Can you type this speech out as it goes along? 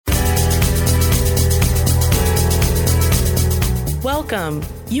Welcome.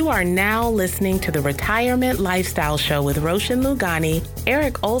 You are now listening to the Retirement Lifestyle Show with Roshan Lugani,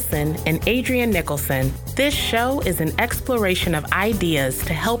 Eric Olson, and Adrian Nicholson. This show is an exploration of ideas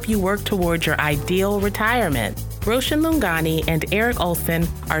to help you work towards your ideal retirement. Roshan Lugani and Eric Olson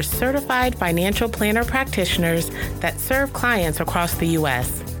are certified financial planner practitioners that serve clients across the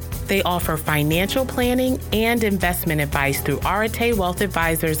U.S. They offer financial planning and investment advice through Arete Wealth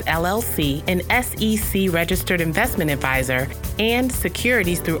Advisors, LLC, an SEC-registered investment advisor, and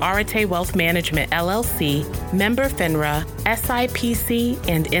securities through Arete Wealth Management, LLC, member FINRA, SIPC,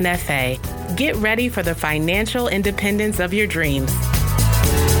 and NFA. Get ready for the financial independence of your dreams.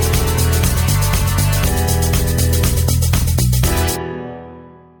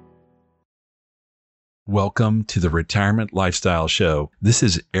 Welcome to the Retirement Lifestyle Show. This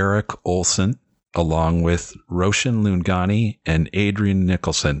is Eric Olson, along with Roshan Lugani and Adrian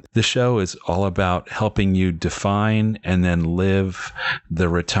Nicholson. The show is all about helping you define and then live the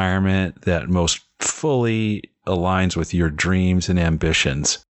retirement that most fully aligns with your dreams and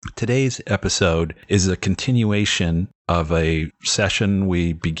ambitions. Today's episode is a continuation of a session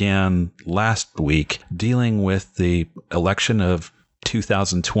we began last week dealing with the election of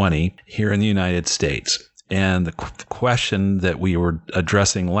 2020 here in the United States. And the question that we were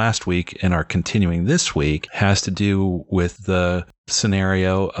addressing last week and are continuing this week has to do with the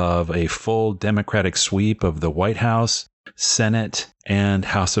scenario of a full Democratic sweep of the White House, Senate, and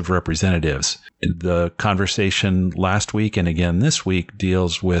House of Representatives. The conversation last week and again this week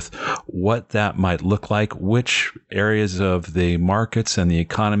deals with what that might look like, which areas of the markets and the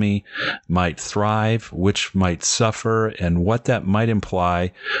economy might thrive, which might suffer, and what that might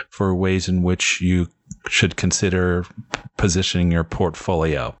imply for ways in which you should consider positioning your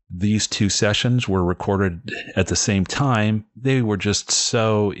portfolio. These two sessions were recorded at the same time. They were just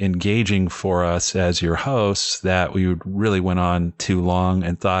so engaging for us as your hosts that we really went on too long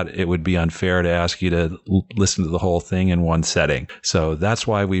and thought it would be unfair to ask you to listen to the whole thing in one setting. So that's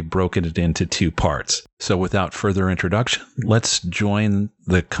why we broke it into two parts. So without further introduction, let's join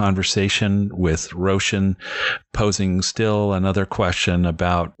the conversation with Roshan posing still another question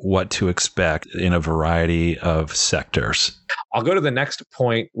about what to expect in a variety of sectors. I'll go to the next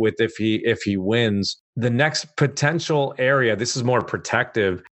point with if he wins. The next potential area, this is more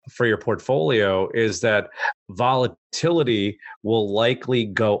protective for your portfolio, is that volatility will likely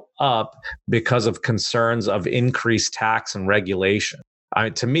go up because of concerns of increased tax and regulation.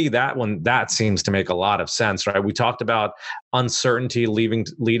 To me, that seems to make a lot of sense, right? We talked about uncertainty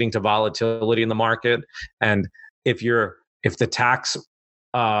leading to volatility in the market, and if the tax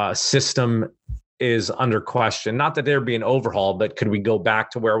system is under question, not that they're being overhauled, but could we go back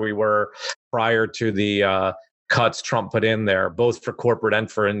to where we were prior to the cuts Trump put in there, both for corporate and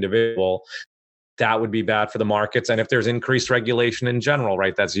for individual? That would be bad for the markets. And if there's increased regulation in general,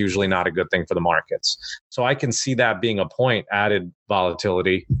 right, that's usually not a good thing for the markets. So I can see that being a point, added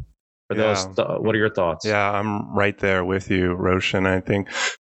volatility for those. What are your thoughts? Yeah, I'm right there with you, Roshan. I think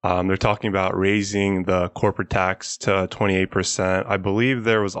they're talking about raising the corporate tax to 28%. I believe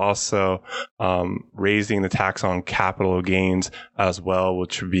there was also raising the tax on capital gains as well,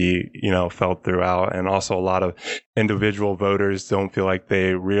 which would be, felt throughout. And also a lot of individual voters don't feel like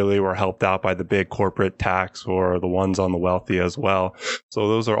they really were helped out by the big corporate tax or the ones on the wealthy as well. So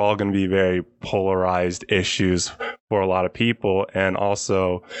those are all going to be very polarized issues for a lot of people. And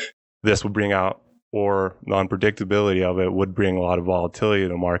also this would bring out, or the unpredictability of it would bring a lot of volatility to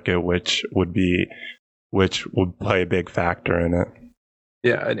the market, which would play a big factor in it.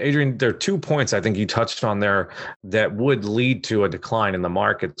 Yeah, and Adrian, there are 2 points I think you touched on there that would lead to a decline in the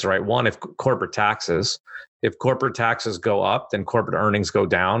markets, right? One, if corporate taxes go up, then corporate earnings go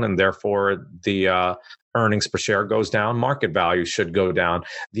down, and therefore the earnings per share goes down, market value should go down.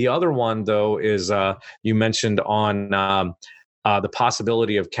 The other one, though, is you mentioned on the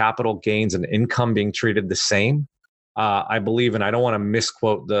possibility of capital gains and income being treated the same. I believe, and I don't want to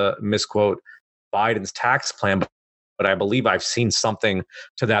misquote Biden's tax plan, but I believe I've seen something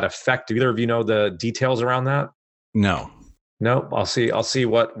to that effect. Do either of you know the details around that? No. I'll see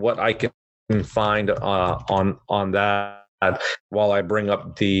what I can find on that while I bring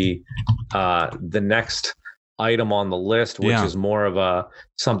up the next item on the list, which is more of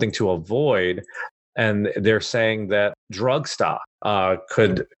something to avoid. And they're saying that drug stock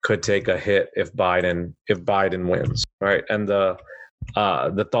could take a hit if Biden wins, right? And the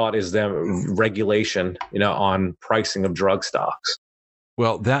thought is then regulation, on pricing of drug stocks.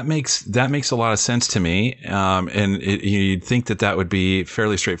 Well, that makes a lot of sense to me, and you'd think that would be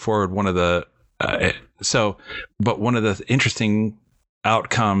fairly straightforward. One of the interesting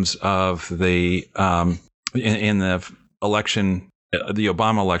outcomes of the in the election the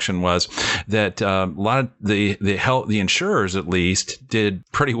Obama election was that a lot of the insurers at least did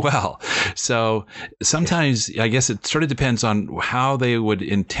pretty well. So sometimes I guess it sort of depends on how they would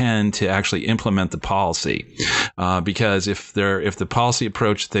intend to actually implement the policy, because if the policy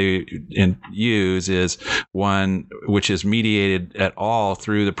approach they use is one which is mediated at all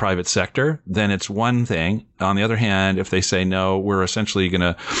through the private sector, then it's one thing. On the other hand, if they say no, we're essentially going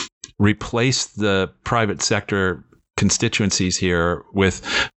to replace the private sector constituencies here with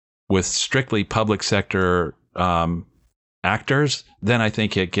strictly public sector actors, then I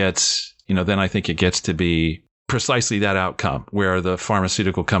think it gets to be precisely that outcome where the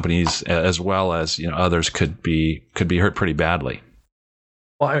pharmaceutical companies as well as others could be hurt pretty badly.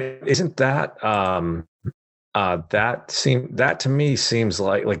 Well, I mean, isn't that that to me seems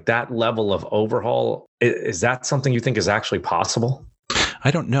like that level of overhaul, is that something you think is actually possible?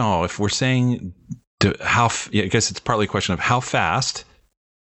 I don't know if we're saying I guess it's partly a question of how fast,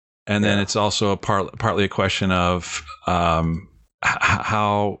 and then it's also partly a question of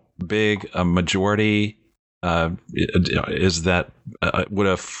how big a majority is that. Would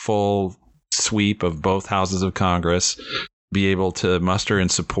a full sweep of both houses of Congress be able to muster in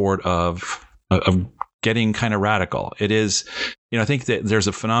support of getting kind of radical? It is, I think that there's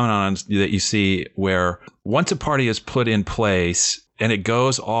a phenomenon that you see where once a party is put in place and it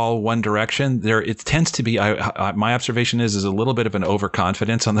goes all one direction, it tends to be. My observation is a little bit of an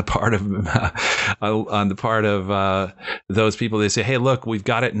overconfidence on the part of those people. They say, "Hey, look, we've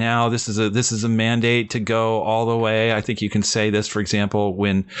got it now. This is a mandate to go all the way." I think you can say this, for example,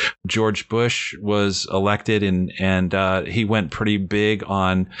 when George Bush was elected, and he went pretty big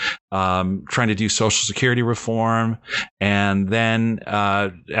on trying to do Social Security reform, and then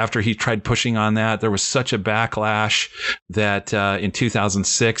after he tried pushing on that, there was such a backlash that in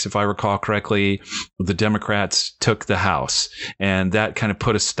 2006, if I recall correctly, the Democrats took the House, and that kind of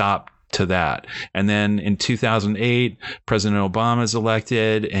put a stop to that. And then in 2008, President Obama is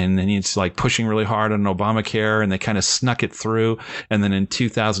elected, and then he's like pushing really hard on Obamacare, and they kind of snuck it through. And then in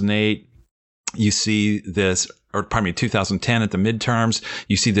 2008, you see this, 2010 at the midterms,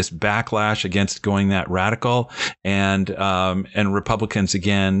 you see this backlash against going that radical, and Republicans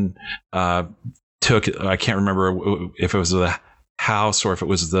again took. I can't remember if it was the House or if it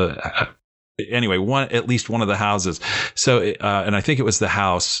was anyway, at least one of the houses. So, and I think it was the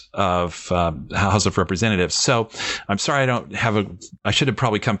House of Representatives. So I'm sorry, I should have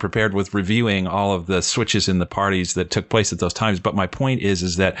probably come prepared with reviewing all of the switches in the parties that took place at those times. But my point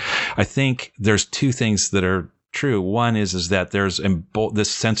is that I think there's two things that are true. One is that there's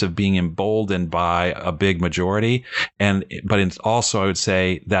this sense of being emboldened by a big majority. But it's also, I would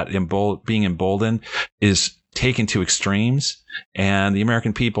say that being emboldened is taken to extremes, and the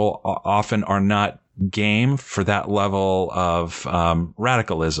American people often are not game for that level of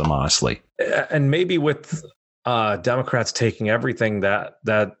radicalism, honestly. And maybe with Democrats taking everything that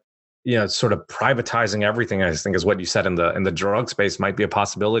sort of privatizing everything, I think is what you said in the drug space might be a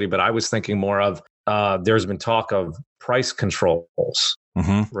possibility. But I was thinking more of there's been talk of price controls,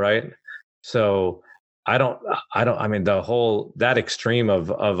 right? So I mean, the whole that extreme of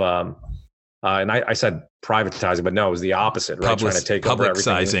and I said privatizing, but no, it was the opposite, right? Trying to take over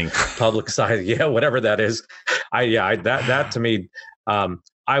everything. Publicizing, yeah, whatever that is. That to me,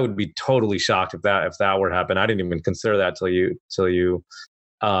 I would be totally shocked if that were to happen. I didn't even consider that till you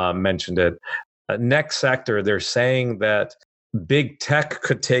mentioned it. Next sector, they're saying that big tech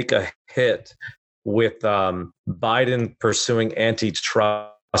could take a hit with Biden pursuing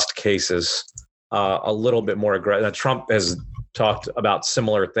antitrust cases a little bit more aggressive. Trump has talked about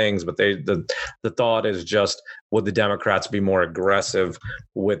similar things, but the thought is just, would the Democrats be more aggressive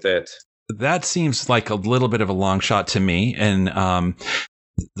with it? That seems like a little bit of a long shot to me. And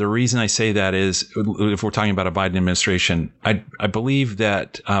the reason I say that is, if we're talking about a Biden administration, I believe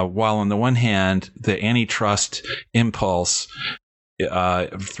that while on the one hand, the antitrust impulse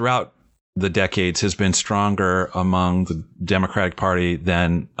throughout the decades has been stronger among the Democratic Party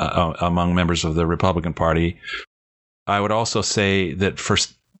than among members of the Republican Party, I would also say that for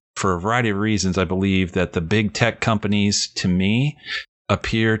a variety of reasons, I believe that the big tech companies, to me,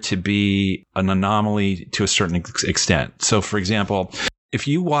 appear to be an anomaly to a certain extent. So, for example, if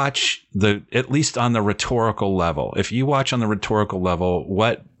you watch at least on the rhetorical level,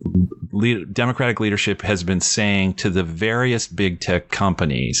 what Democratic leadership has been saying to the various big tech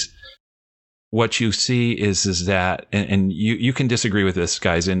companies, what you see is that, and you can disagree with this,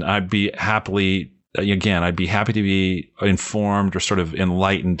 guys, and I'd be happy to be informed or sort of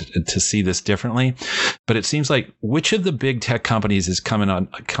enlightened to see this differently. But it seems like, which of the big tech companies has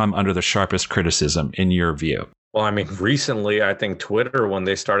come under the sharpest criticism in your view? Well, I mean, recently, I think Twitter, when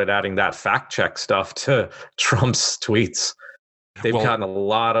they started adding that fact check stuff to Trump's tweets, they've gotten a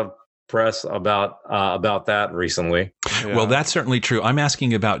lot of press about that recently. Yeah. Well, that's certainly true. I'm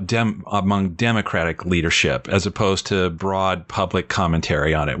asking about among Democratic leadership as opposed to broad public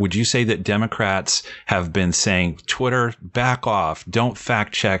commentary on it. Would you say that Democrats have been saying, Twitter, back off, don't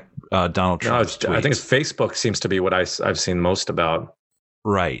fact check Donald Trump's tweets? I think Facebook seems to be what I've seen most about.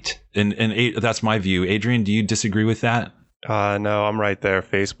 Right. And that's my view. Adrian, do you disagree with that? No, I'm right there.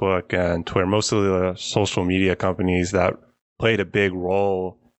 Facebook and Twitter, most of the social media companies that played a big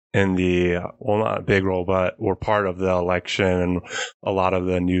role in not a big role, but were part of the election, and a lot of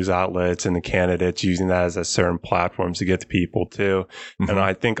the news outlets and the candidates using that as a certain platforms to get to people too. Mm-hmm. And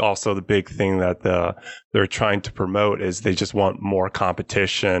I think also the big thing that they're trying to promote is they just want more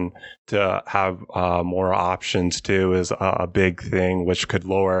competition to have more options too, is a big thing, which could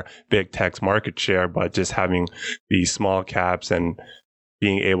lower big tech's market share, but just having these small caps and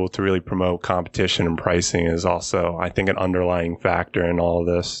being able to really promote competition and pricing is also, I think, an underlying factor in all of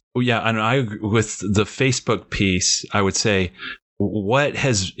this. Yeah, and with the Facebook piece, I would say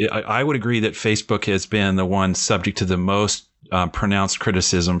I would agree that Facebook has been the one subject to the most pronounced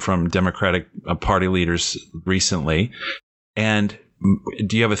criticism from Democratic Party leaders recently. And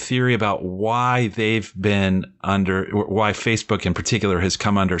do you have a theory about why why Facebook in particular has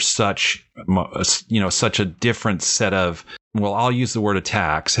come under such a different set of, well, I'll use the word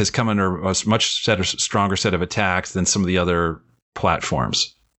attacks, has come under a much stronger set of attacks than some of the other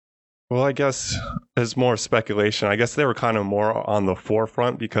platforms? Well, I guess it's more speculation. I guess they were kind of more on the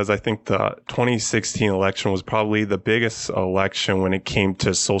forefront because I think the 2016 election was probably the biggest election when it came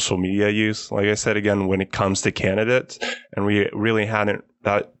to social media use. Like I said, again, when it comes to candidates, and we really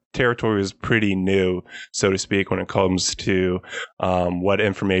that territory was pretty new, so to speak, when it comes to what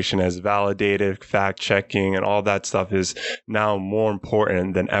information is validated, fact checking, and all that stuff is now more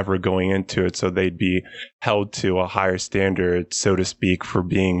important than ever going into it. So they'd be held to a higher standard, so to speak, for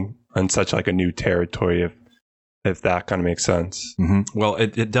being on such like a new territory, if that kind of makes sense. Mm-hmm. Well,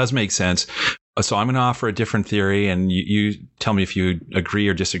 it does make sense. So I'm going to offer a different theory, and you tell me if you agree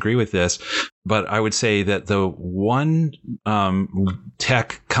or disagree with this. But I would say that the one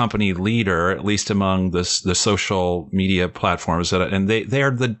tech company leader, at least among the social media platforms, and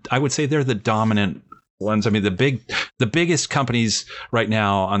I would say they're the dominant ones. I mean, the biggest companies right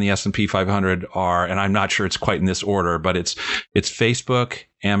now on the S&P 500 are, and I'm not sure it's quite in this order, but it's Facebook,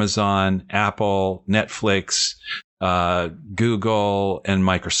 Amazon, Apple, Netflix, Google, and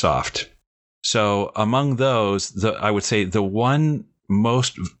Microsoft. So among those, I would say the one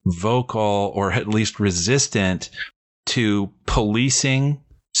most vocal, or at least resistant to policing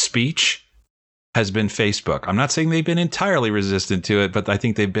speech, has been Facebook. I'm not saying they've been entirely resistant to it, but I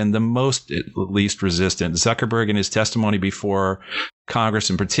think they've been the most, at least, resistant. Zuckerberg, in his testimony before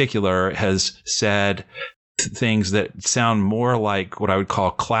Congress in particular, has said things that sound more like what I would call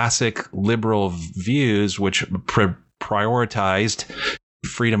classic liberal views, which prioritized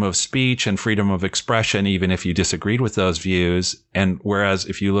freedom of speech and freedom of expression, even if you disagreed with those views. And whereas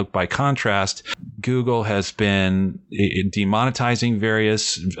if you look by contrast, Google has been demonetizing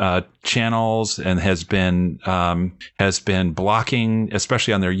various channels and has been blocking,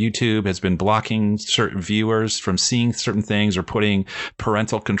 especially on their YouTube, has been blocking certain viewers from seeing certain things, or putting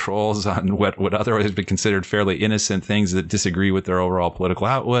parental controls on what would otherwise have been considered fairly innocent things that disagree with their overall political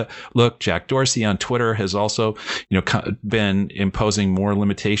outlook. Jack Dorsey on Twitter has also, been imposing more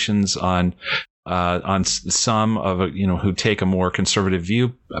limitations on some of who take a more conservative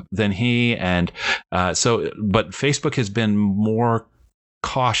view than he, and but Facebook has been more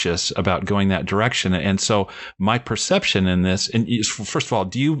cautious about going that direction. And so my perception in this, and first of all,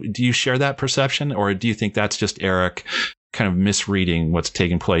 do you share that perception, or do you think that's just Eric kind of misreading what's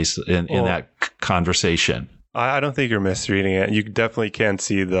taking place in that conversation? I don't think you're misreading it. You definitely can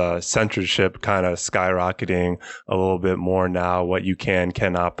see the censorship kind of skyrocketing a little bit more now, what you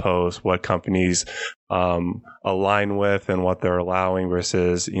cannot post, what companies align with, and what they're allowing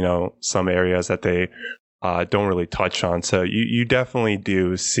versus, some areas that they don't really touch on. So you definitely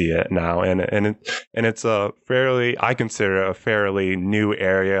do see it now. And it's I consider a fairly new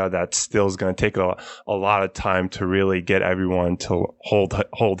area that still is going to take a lot of time to really get everyone to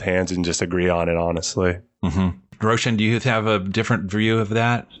hold hands and just agree on it, honestly. Mm-hmm. Roshan, do you have a different view of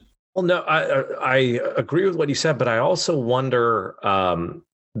that? Well, no, I agree with what you said, but I also wonder, are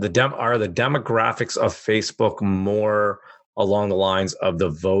the demographics of Facebook more along the lines of the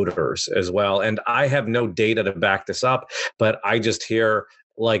voters as well? And I have no data to back this up, but I just hear,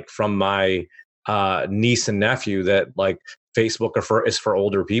 like, from my niece and nephew that, like, Facebook is for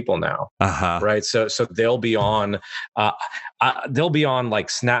older people now, right? So they'll be on like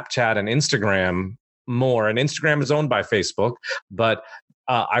Snapchat and Instagram more, and Instagram is owned by Facebook, but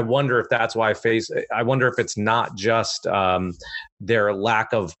I wonder if that's why I wonder if it's not just their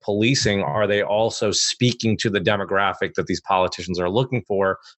lack of policing. Are they also speaking to the demographic that these politicians are looking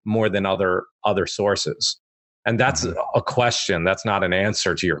for more than other sources? And that's a question. That's not an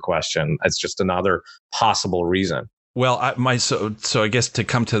answer to your question. It's just another possible reason. Well, so I guess to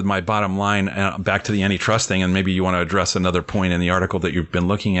come to my bottom line, back to the antitrust thing, and maybe you want to address another point in the article that you've been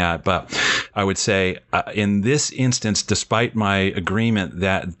looking at, but I would say in this instance, despite my agreement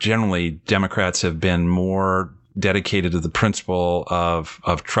that generally Democrats have been more dedicated to the principle of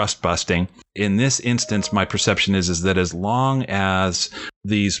trust busting, in this instance, my perception is that as long as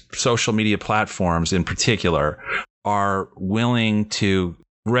these social media platforms in particular are willing to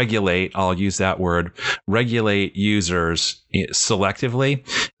regulate, I'll use that word, regulate users selectively,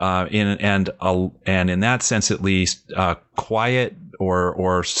 and in that sense, at least, quiet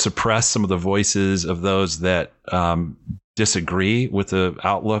or suppress some of the voices of those that disagree with the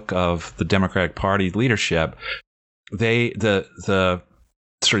outlook of the Democratic Party leadership. The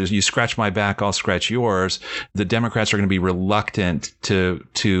sort of, you scratch my back, I'll scratch yours. The Democrats are going to be reluctant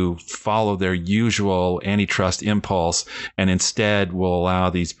to follow their usual antitrust impulse, and instead will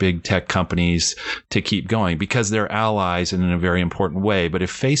allow these big tech companies to keep going because they're allies and in a very important way. But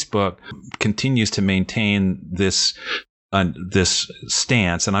if Facebook continues to maintain this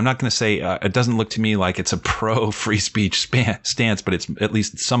stance, and I'm not going to say it doesn't look to me like it's a pro free speech stance, but it's at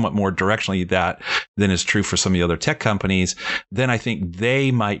least somewhat more directionally that than is true for some of the other tech companies, then I think they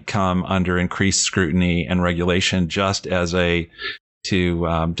might come under increased scrutiny and regulation just as a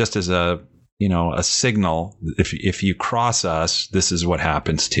signal. If you cross us, this is what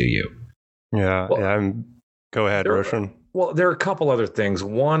happens to you. Go ahead, Roshan. Well, there are a couple other things.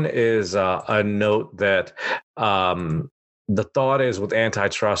 One is a note that the thought is with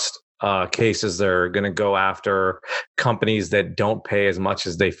antitrust cases, they're going to go after companies that don't pay as much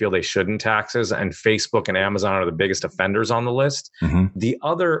as they feel they should in taxes, and Facebook and Amazon are the biggest offenders on the list. Mm-hmm. The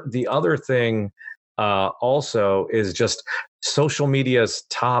other thing also is just social media's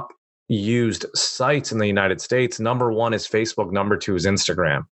top used sites in the United States. Number one is Facebook. Number two is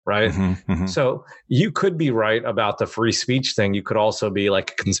Instagram, right? Mm-hmm, mm-hmm. So you could be right about the free speech thing. You could also be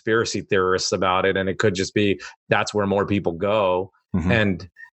like conspiracy theorists about it. And it could just be, that's where more people go. Mm-hmm. And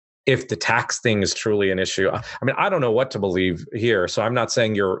if the tax thing is truly an issue, I mean, I don't know what to believe here. So I'm not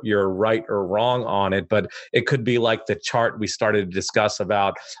saying you're right or wrong on it, but it could be like the chart we started to discuss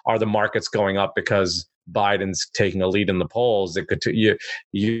about, are the markets going up because Biden's taking a lead in the polls? It could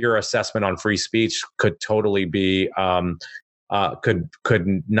your assessment on free speech could totally be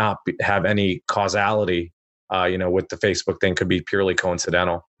could not have any causality. With the Facebook thing, could be purely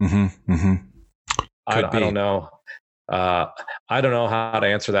coincidental. Mm-hmm, mm-hmm. I don't know. I don't know how to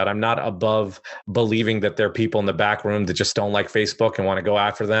answer that. I'm not above believing that there are people in the back room that just don't like Facebook and want to go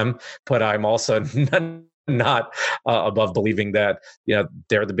after them, but I'm also not above believing that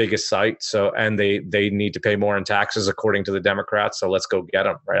they're the biggest site, and they need to pay more in taxes according to the Democrats. So let's go get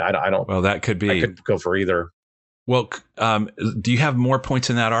them, right? I don't. Well, that could be. I could go for either. Well, do you have more points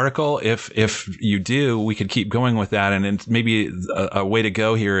in that article? If you do, we could keep going with that, and maybe a way to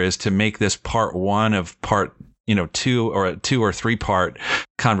go here is to make this part one of part 2 or a 2 or 3 part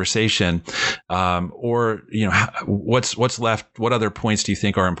conversation, or what's left? What other points do you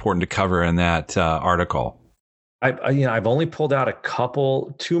think are important to cover in that article? I've only pulled out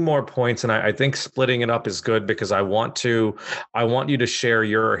 2 more points, and I think splitting it up is good because I want you to share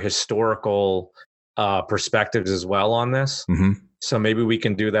your historical perspectives as well on this. Mm-hmm. So maybe we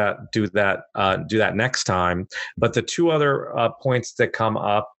can do that next time. But the 2 other points that come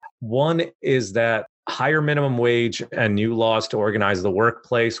up, one is that higher minimum wage and new laws to organize the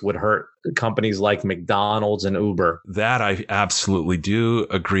workplace would hurt companies like McDonald's and Uber. That I absolutely do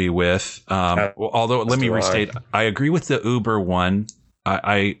agree with. Although, let me restate, I agree with the Uber one.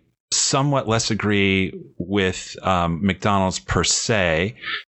 I somewhat less agree with McDonald's per se,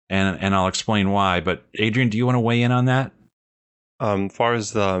 and I'll explain why. But Adrian, do you want to weigh in on that? As far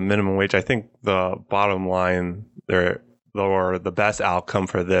as the minimum wage, I think the bottom line there, or the best outcome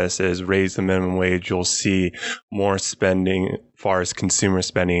for this, is raise the minimum wage. You'll see more spending as far as consumer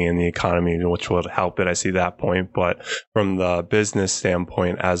spending in the economy, which will help it. I see that point. But from the business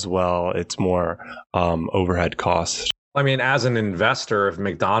standpoint as well, it's more overhead costs. I mean, as an investor, if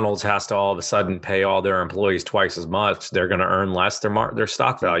McDonald's has to all of a sudden pay all their employees twice as much, they're going to earn less. Their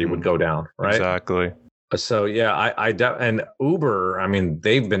stock value would go down, right? Exactly. So yeah, and Uber, I mean,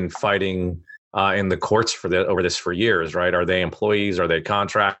 they've been fighting in the courts over this for years, right? Are they employees? Are they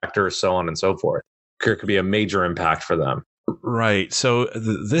contractors? So on and so forth. Could be a major impact for them. Right. So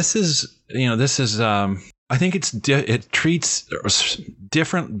this is, I think it treats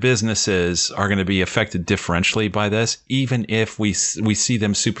different businesses are going to be affected differentially by this, even if we see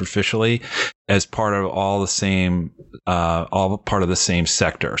them superficially as part of all part of the same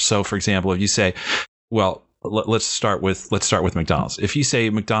sector. So, for example, if you say, well, let's start with McDonald's. If you say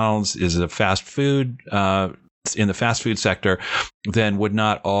McDonald's is a fast food in the fast food sector, then would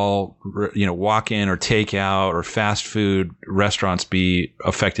not all walk in or take out or fast food restaurants be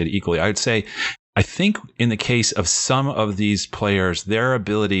affected equally? I would say, I think in the case of some of these players, their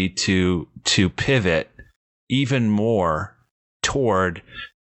ability to pivot even more toward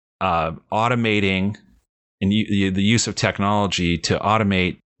automating and the use of technology to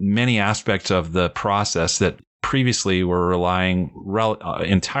automate many aspects of the process that previously were relying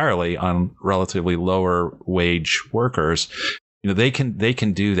entirely on relatively lower wage workers. They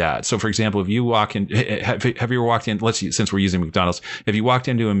can do that. So, for example, if you walk in, have you ever walked in? Since we're using McDonald's, have you walked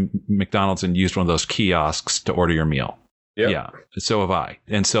into a McDonald's and used one of those kiosks to order your meal? Yep. Yeah. So have I.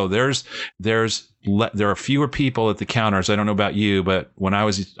 And so there are fewer people at the counters. I don't know about you, but when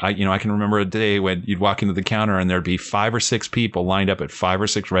I can remember a day when you'd walk into the counter and there'd be 5 or 6 people lined up at 5 or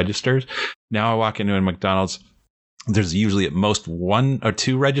 6 registers. Now I walk into a McDonald's, there's usually at most 1 or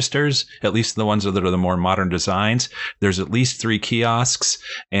 2 registers, at least the ones that are the more modern designs. There's at least 3 kiosks,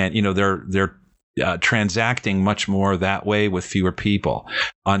 and they're transacting much more that way with fewer people.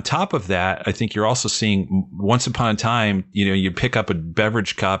 On top of that, I think you're also seeing, once upon a time, you'd pick up a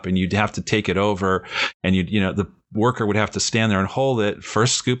beverage cup and you'd have to take it over, and the worker would have to stand there and hold it,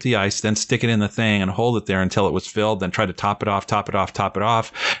 first scoop the ice, then stick it in the thing and hold it there until it was filled, then try to top it off,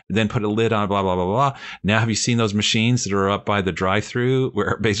 then put a lid on, blah, blah, blah, blah. Now, have you seen those machines that are up by the drive-through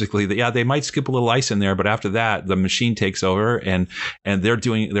where basically, they might scoop a little ice in there, but after that, the machine takes over and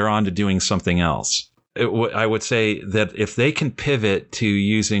they're on to doing something else. I would say that if they can pivot to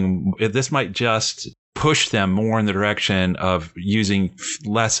using, this might just push them more in the direction of using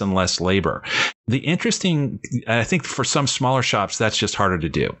less and less labor. I think for some smaller shops, that's just harder to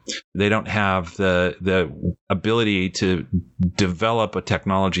do. They don't have the ability to develop a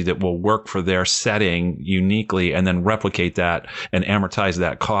technology that will work for their setting uniquely and then replicate that and amortize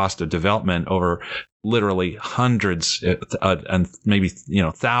that cost of development over literally hundreds and maybe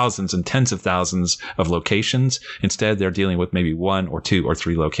thousands and tens of thousands of locations. Instead, they're dealing with maybe 1 or 2 or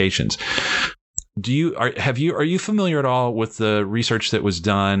 3 locations. Are you familiar at all with the research that was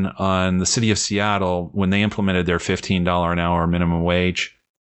done on the city of Seattle when they implemented their $15 an hour minimum wage?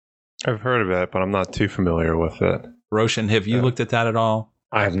 I've heard of it, but I'm not too familiar with it. Roshan, have you looked at that at all?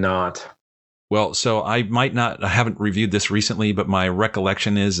 I have not. Well, so I haven't reviewed this recently, but my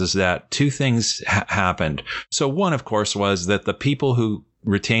recollection is that 2 things happened. So one, of course, was that the people who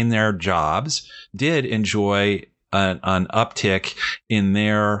retained their jobs did enjoy an uptick in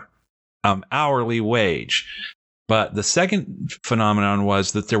their hourly wage. But the second phenomenon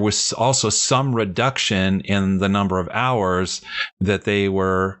was that there was also some reduction in the number of hours that they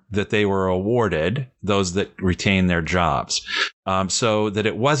were awarded, those that retained their jobs. So that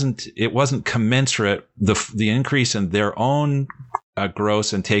it wasn't commensurate. The increase in their own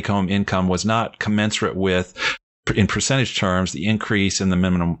gross and take home income was not commensurate with, in percentage terms, the increase in the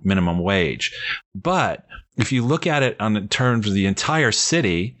minimum wage. But if you look at it in terms of the entire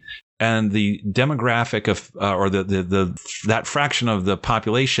city, and the demographic of, or that fraction of the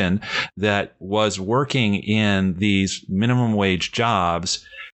population that was working in these minimum wage jobs,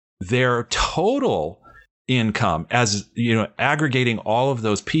 their total income, as aggregating all of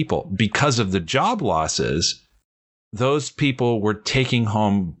those people, because of the job losses, those people were taking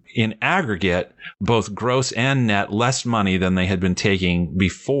home in aggregate, both gross and net, less money than they had been taking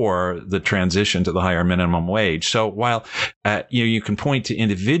before the transition to the higher minimum wage. So while you can point to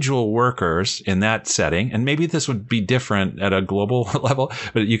individual workers in that setting, and maybe this would be different at a global level,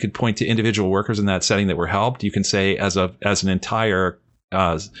 but you could point to individual workers in that setting that were helped. You can say as an entire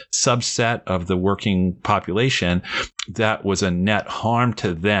subset of the working population, that was a net harm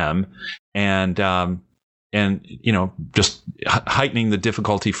to them, and just heightening the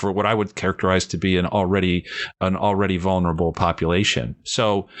difficulty for what I would characterize to be an already vulnerable population.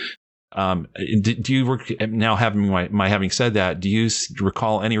 So, do you now, having said that, do you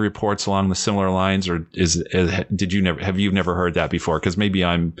recall any reports along the similar lines, or have you never heard that before? Because maybe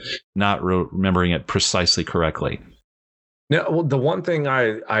I'm not remembering it precisely correctly. No, well, the one thing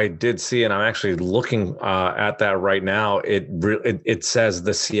I did see, and I'm actually looking at that right now. It says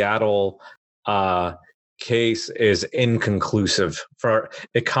the Seattle case is inconclusive. For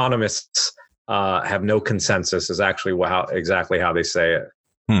economists have no consensus is actually exactly how they say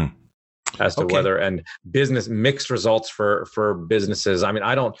it. As to whether, and business mixed results for businesses. I mean,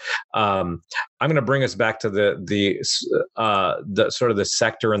 I don't. I'm going to bring us back to the sort of the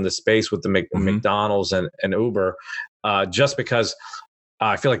sector and the space with the McDonald's and Uber, just because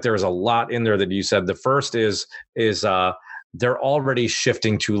I feel like there was a lot in there that you said. The first is they're already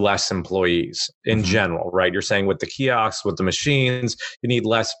shifting to less employees in general, right? You're saying with the kiosks, with the machines, you need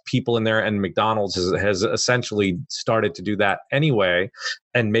less people in there, and McDonald's has essentially started to do that anyway.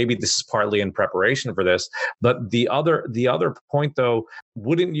 And maybe this is partly in preparation for this. But the other point, though,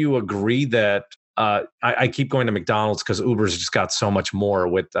 wouldn't you agree that I keep going to McDonald's because Uber's just got so much more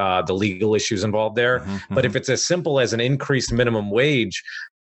with the legal issues involved there. But if it's as simple as an increased minimum wage,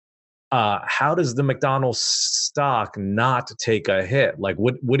 how does the McDonald's stock not take a hit? Like,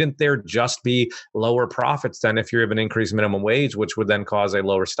 wouldn't there just be lower profits then if you have an increased minimum wage, which would then cause a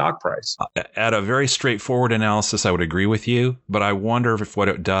lower stock price? At a very straightforward analysis, I would agree with you. But I wonder if what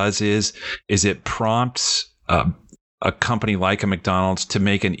it does is it prompts a company like a McDonald's to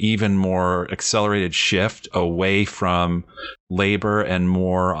make an even more accelerated shift away from labor and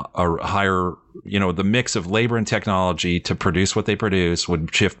more a higher, the mix of labor and technology to produce what they produce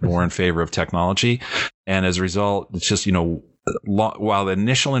would shift more in favor of technology. And as a result, it's just, while the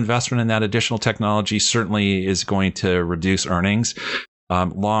initial investment in that additional technology certainly is going to reduce earnings,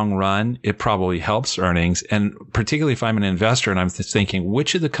 long run, it probably helps earnings. And particularly if I'm an investor and I'm thinking,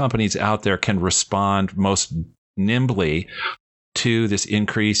 which of the companies out there can respond most nimbly to this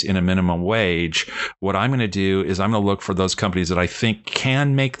increase in a minimum wage, what I'm going to do is I'm going to look for those companies that I think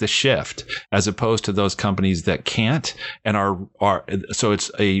can make the shift, as opposed to those companies that can't and are so it's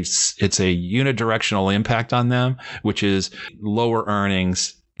a unidirectional impact on them, which is lower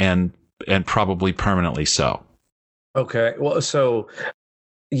earnings and probably permanently so. Okay. Well, so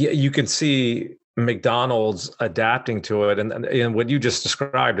you can see McDonald's adapting to it, and what you just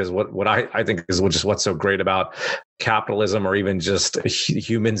described is what I think is just what's so great about capitalism, or even just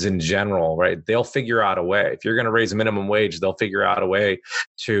humans in general, right? They'll figure out a way. If you're going to raise minimum wage, they'll figure out a way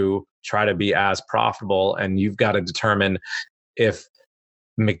to try to be as profitable, and you've got to determine if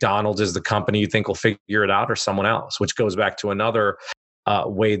McDonald's is the company you think will figure it out, or someone else, which goes back to another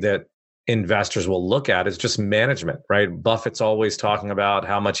way that investors will look at is just management, right? Buffett's always talking about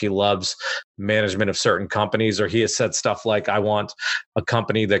how much he loves management of certain companies, or he has said stuff like, I want a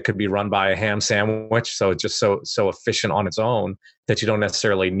company that could be run by a ham sandwich. So it's just so efficient on its own that you don't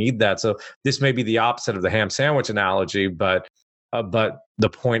necessarily need that. So this may be the opposite of the ham sandwich analogy, but the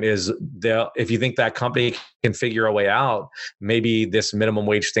point is, if you think that company can figure a way out, maybe this minimum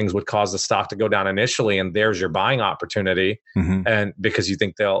wage things would cause the stock to go down initially, and there's your buying opportunity. And because you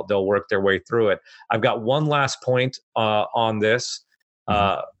think they'll work their way through it. I've got one last point on this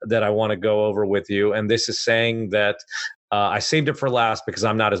that I want to go over with you, and this is saying that I saved it for last because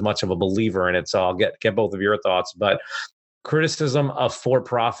I'm not as much of a believer in it. So I'll get both of your thoughts. But criticism of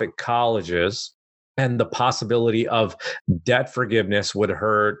for-profit colleges and the possibility of debt forgiveness would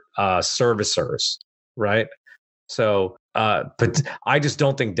hurt servicers, right? So, but I just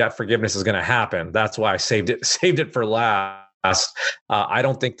don't think debt forgiveness is going to happen. That's why I saved it for last. I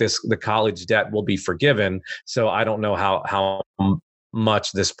don't think the college debt will be forgiven. So I don't know how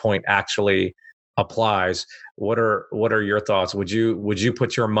much this point actually applies. What are your thoughts? Would you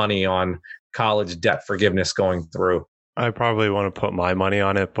put your money on college debt forgiveness going through? I probably want to put my money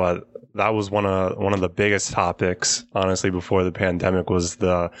on it, but that was one of the biggest topics, honestly, before the pandemic, was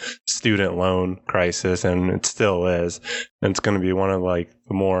the student loan crisis, and it still is. And it's going to be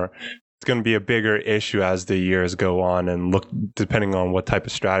it's going to be a bigger issue as the years go on, and depending on what type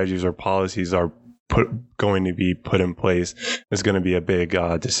of strategies or policies are going to be put in place, is going to be a big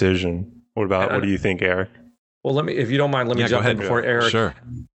decision. What do you think, Eric? Well, if you don't mind, let me jump in before Eric. Sure.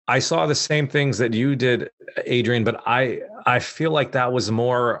 I saw the same things that you did, Adrian, but I feel like that was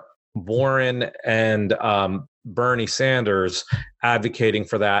more Warren and Bernie Sanders advocating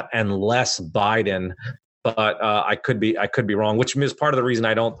for that, and less Biden. But I could be wrong, which is part of the reason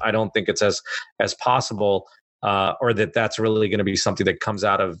I don't think it's as possible, or that's really going to be something that comes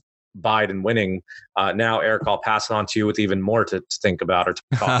out of Biden winning. Now, Eric, I'll pass it on to you with even more to think about or to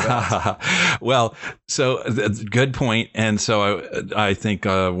talk about. Well, so good point. And so I think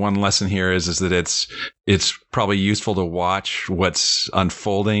one lesson here is that it's probably useful to watch what's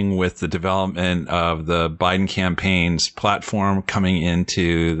unfolding with the development of the Biden campaign's platform coming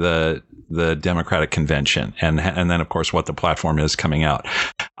into the Democratic convention, and then of course what the platform is coming out.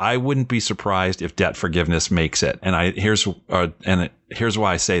 I wouldn't be surprised if debt forgiveness makes it, and here's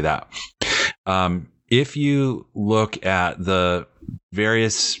why I say that. If you look at the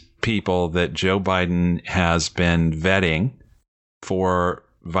various people that Joe Biden has been vetting for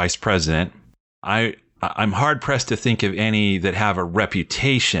vice president. I'm hard pressed to think of any that have a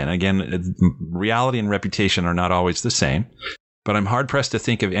reputation. Again, reality and reputation are not always the same, but I'm hard pressed to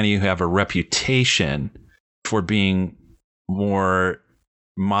think of any who have a reputation for being more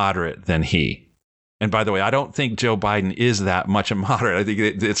moderate than he. And by the way, I don't think Joe Biden is that much a moderate. I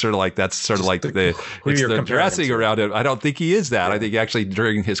think it's sort of like that's sort of like the dressing around it. I don't think he is that. I think actually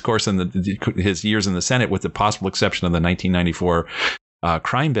during his course in his years in the Senate, with the possible exception of the 1994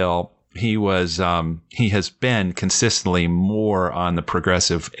 crime bill, he has been consistently more on the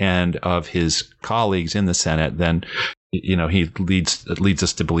progressive end of his colleagues in the Senate than he leads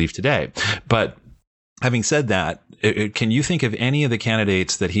us to believe today. But having said that, can you think of any of the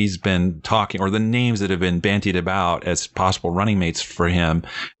candidates that he's been talking, or the names that have been bandied about as possible running mates for him,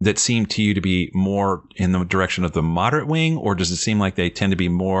 that seem to you to be more in the direction of the moderate wing, or does it seem like they tend to be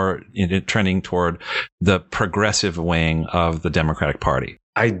more trending toward the progressive wing of the Democratic Party?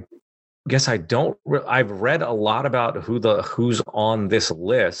 I guess I don't. I've read a lot about who's on this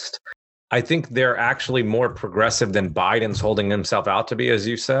list. I think they're actually more progressive than Biden's holding himself out to be, as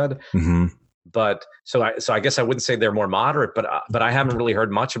you said. Mm-hmm. But so I guess I wouldn't say they're more moderate, but I haven't really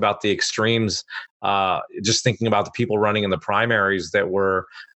heard much about the extremes. Just thinking about the people running in the primaries that were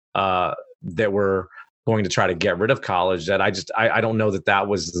going to try to get rid of college. That I don't know that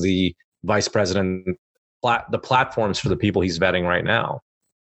was the vice president, the platforms for the people he's vetting right now.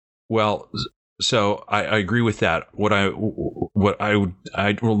 Well, so I agree with that. I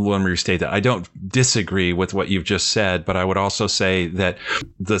will let me restate that. I don't disagree with what you've just said, but I would also say that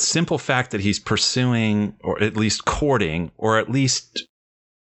the simple fact that he's pursuing, or at least courting, or at least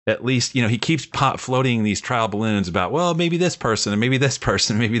he keeps floating these trial balloons about, well, maybe this person and maybe this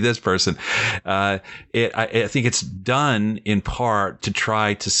person, maybe this person. I think it's done in part to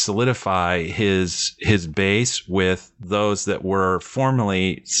try to solidify his base with those that were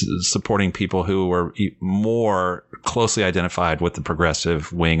formerly supporting people who were more closely identified with the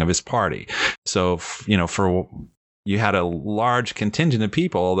progressive wing of his party. So, you had a large contingent of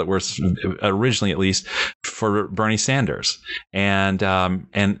people that were originally, at least, for Bernie Sanders, and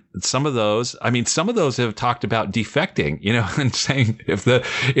some of those have talked about defecting, and saying if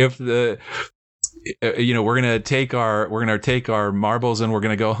the we're going to take our marbles and we're going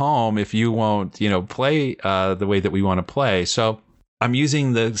to go home if you won't play the way that we want to play. So I'm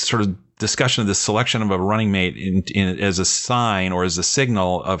using the sort of discussion of the selection of a running mate as a sign or as a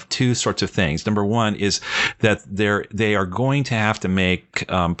signal of two sorts of things. Number one is that they are going to have to make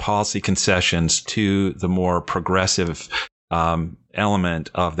policy concessions to the more progressive element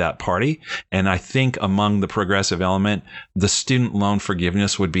of that party. And I think among the progressive element, the student loan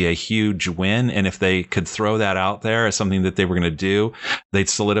forgiveness would be a huge win. And if they could throw that out there as something that they were going to do, they'd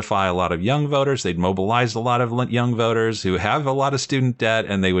solidify a lot of young voters. They'd mobilize a lot of young voters who have a lot of student debt,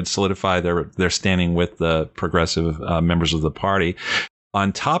 and they would solidify their standing with the progressive members of the party.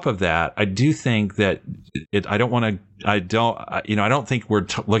 On top of that, I do think that I don't think we're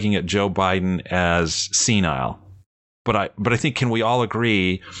looking at Joe Biden as senile. But I think, can we all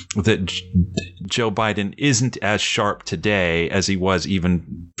agree that Joe Biden isn't as sharp today as he was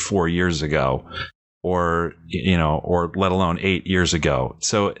even 4 years ago, or let alone 8 years ago?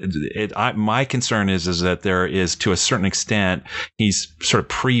 So my concern is that there is, to a certain extent, he's sort of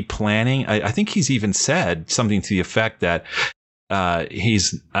pre-planning. I think he's even said something to the effect that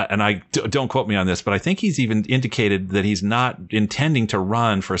don't quote me on this, but I think he's even indicated that he's not intending to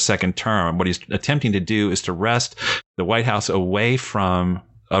run for a second term. What he's attempting to do is to wrest the White House away from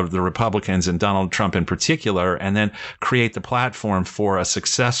the Republicans and Donald Trump in particular, and then create the platform for a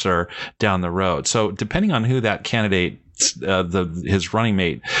successor down the road. So depending on who that candidate, his running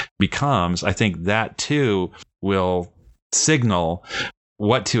mate becomes, I think that too will signal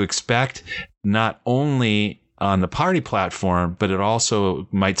what to expect, not only on the party platform, but it also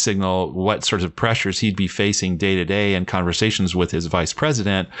might signal what sorts of pressures he'd be facing day to day in conversations with his vice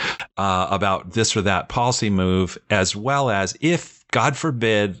president about this or that policy move, as well as, if, God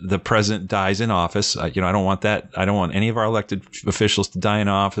forbid, the president dies in office. I don't want that. I don't want any of our elected officials to die in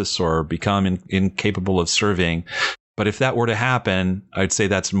office or become incapable of serving. But if that were to happen, I'd say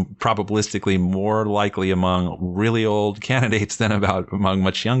that's probabilistically more likely among really old candidates than among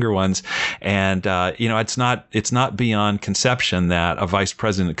much younger ones. And, it's not beyond conception that a vice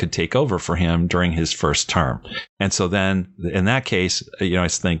president could take over for him during his first term. And so then in that case, I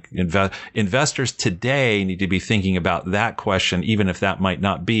think investors today need to be thinking about that question, even if that might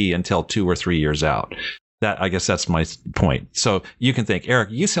not be until 2 or 3 years out. I guess that's my point. So you can think, Eric,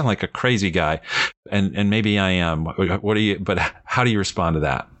 you sound like a crazy guy, and maybe I am. But how do you respond to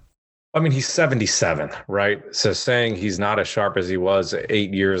that? I mean, he's 77, right? So saying he's not as sharp as he was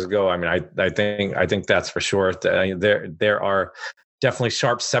 8 years ago, I mean, I think that's for sure. There are definitely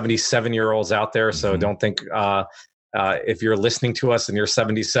sharp 77-year-olds out there. So don't think if you're listening to us and you're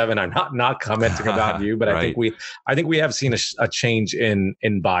 77, I'm not commenting about you, but right. I think we have seen a change in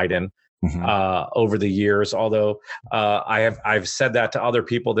Biden over the years. Although I've said that to other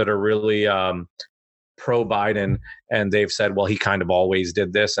people that are really pro Biden, and they've said, well, he kind of always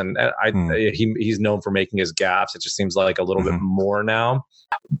did this, and he's known for making his gaffes. It just seems like a little bit more now.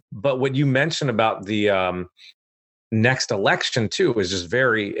 But what you mentioned about the next election too is just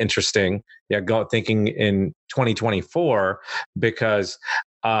very interesting. Yeah, thinking in 2024, because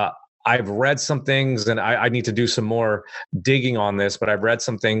I've read some things, and I need to do some more digging on this, but I've read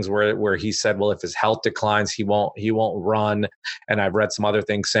some things where he said, well, if his health declines, he won't run. And I've read some other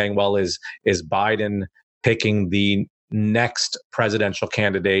things saying, well, is Biden picking the next presidential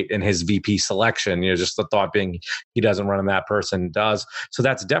candidate in his VP selection? Just the thought being he doesn't run and that person does. So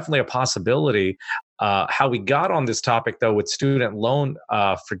that's definitely a possibility. How we got on this topic, though, with student loan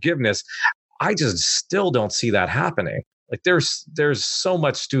forgiveness, I just still don't see that happening. Like there's so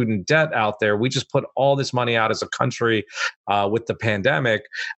much student debt out there. We just put all this money out as a country with the pandemic,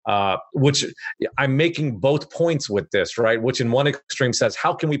 which I'm making both points with this, right? Which in one extreme says,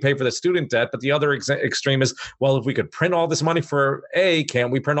 how can we pay for the student debt? But the other extreme is, well, if we could print all this money for A,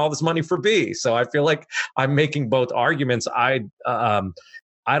 can't we print all this money for B? So I feel like I'm making both arguments. I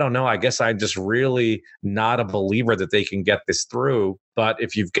don't know. I guess I'm just really not a believer that they can get this through. But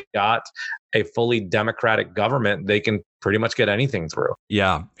if you've got a fully democratic government, they can pretty much get anything through.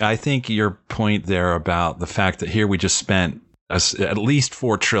 Yeah, I think your point there about the fact that here we just spent at least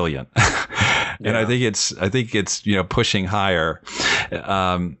 $4 trillion, and I think it's pushing higher.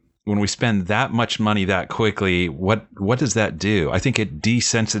 When we spend that much money that quickly, what does that do? I think it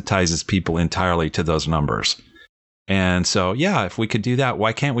desensitizes people entirely to those numbers. And so, yeah, if we could do that,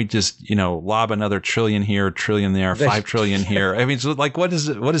 why can't we just, lob another $1 trillion here, $1 trillion there, $5 trillion here? I mean, it's like, what does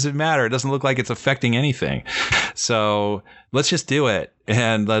it matter? It doesn't look like it's affecting anything. So let's just do it,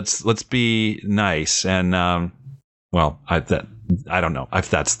 and let's be nice. And I don't know if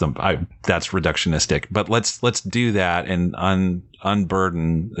that's reductionistic, but let's do that and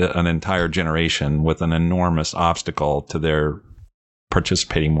unburden an entire generation with an enormous obstacle to their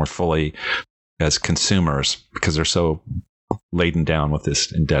participating more fully as consumers, because they're so laden down with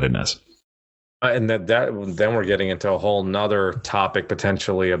this indebtedness. And that then we're getting into a whole nother topic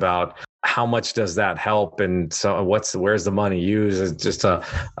potentially about how much does that help, and so where's the money used? It's just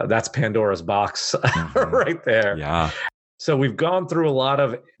that's Pandora's box right there. Yeah. So we've gone through a lot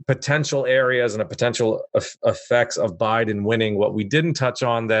of potential areas and potential effects of Biden winning. What we didn't touch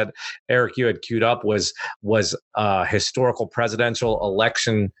on that, Eric, you had queued up was historical presidential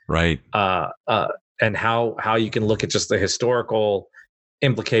election, right? And how you can look at just the historical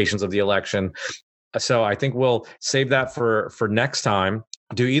implications of the election. So I think we'll save that for next time.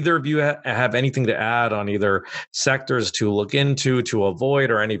 Do either of you have anything to add on either sectors to look into, to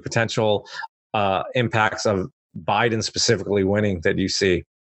avoid, or any potential impacts of Biden specifically winning that you see?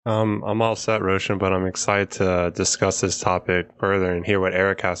 I'm all set, Roshan, but I'm excited to discuss this topic further and hear what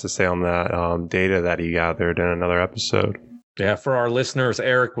Eric has to say on that data that he gathered in another episode. Yeah, for our listeners,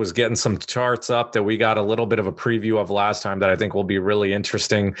 Eric was getting some charts up that we got a little bit of a preview of last time that I think will be really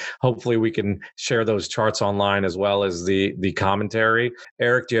interesting. Hopefully we can share those charts online as well as the commentary.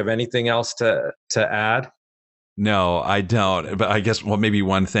 Eric, do you have anything else to add? No, I don't. But I guess, maybe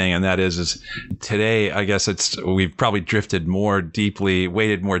one thing, and that is today, I guess we've probably waded more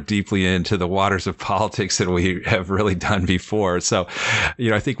deeply into the waters of politics than we have really done before. So,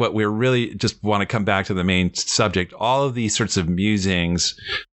 I think what we're really just want to come back to the main subject, all of these sorts of musings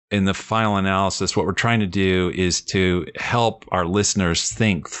in the final analysis, what we're trying to do is to help our listeners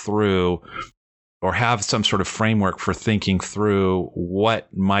think through, or have some sort of framework for thinking through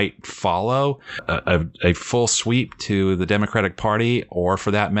what might follow a full sweep to the Democratic Party, or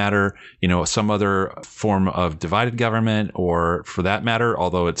for that matter, some other form of divided government, or for that matter,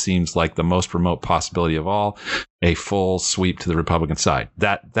 although it seems like the most remote possibility of all, a full sweep to the Republican side.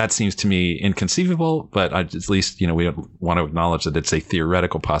 That seems to me inconceivable, but at least, we want to acknowledge that it's a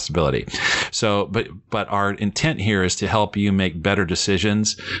theoretical possibility. So, but our intent here is to help you make better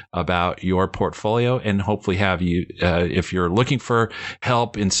decisions about your portfolio, and hopefully have you, if you're looking for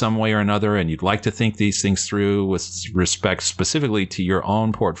help in some way or another, and you'd like to think these things through with respect specifically to your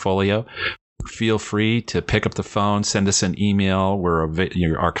own portfolio, feel free to pick up the phone, send us an email.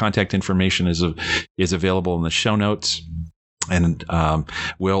 Our contact information is available in the show notes, and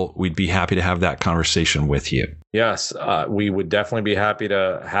we'd be happy to have that conversation with you. Yes, we would definitely be happy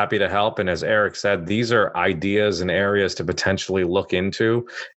to help. And as Eric said, these are ideas and areas to potentially look into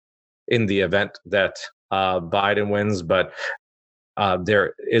in the event that Biden wins. But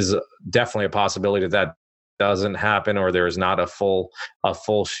there is definitely a possibility that doesn't happen, or there is not a full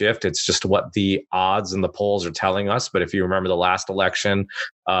shift. It's just what the odds and the polls are telling us. But if you remember the last election,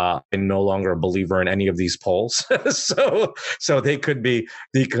 I'm no longer a believer in any of these polls. so they could be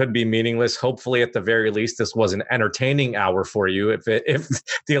meaningless. Hopefully, at the very least, this was an entertaining hour for you. If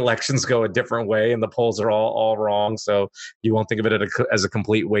the elections go a different way and the polls are all wrong, so you won't think of it as a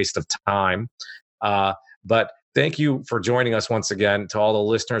complete waste of time. But thank you for joining us once again. To all the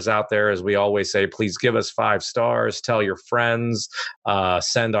listeners out there, as we always say, please give us 5 stars, tell your friends,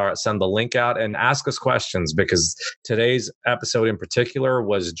 send the link out, and ask us questions, because today's episode in particular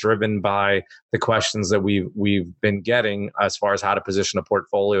was driven by the questions that we've been getting as far as how to position a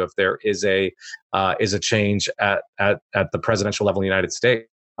portfolio if there is a change at the presidential level in the United States.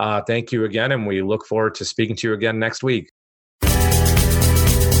 Thank you again, and we look forward to speaking to you again next week.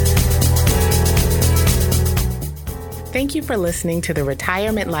 Thank you for listening to the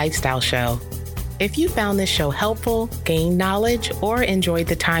Retirement Lifestyle Show. If you found this show helpful, gained knowledge, or enjoyed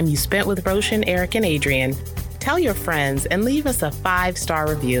the time you spent with Roshan, Eric, and Adrian, tell your friends and leave us a 5-star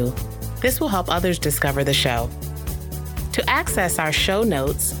review. This will help others discover the show. To access our show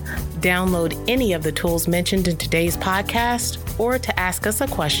notes, download any of the tools mentioned in today's podcast, or to ask us a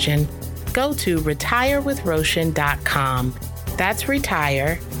question, go to retirewithroshan.com. That's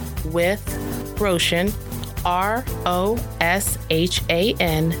retire with Roshan, ROSHAN.com.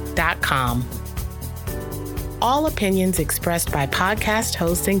 All opinions expressed by podcast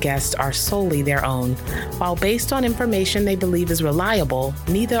hosts and guests are solely their own. While based on information they believe is reliable,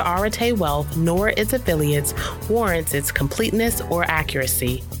 neither Arete Wealth nor its affiliates warrants its completeness or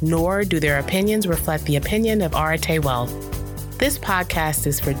accuracy, nor do their opinions reflect the opinion of Arete Wealth. This podcast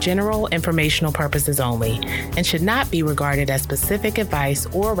is for general informational purposes only and should not be regarded as specific advice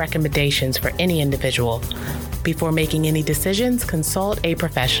or recommendations for any individual. Before making any decisions, consult a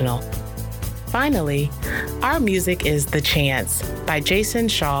professional. Finally, our music is The Chance by Jason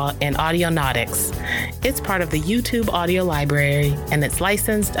Shaw and Audionautics. It's part of the YouTube audio library, and it's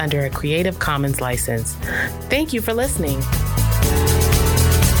licensed under a Creative Commons license. Thank you for listening.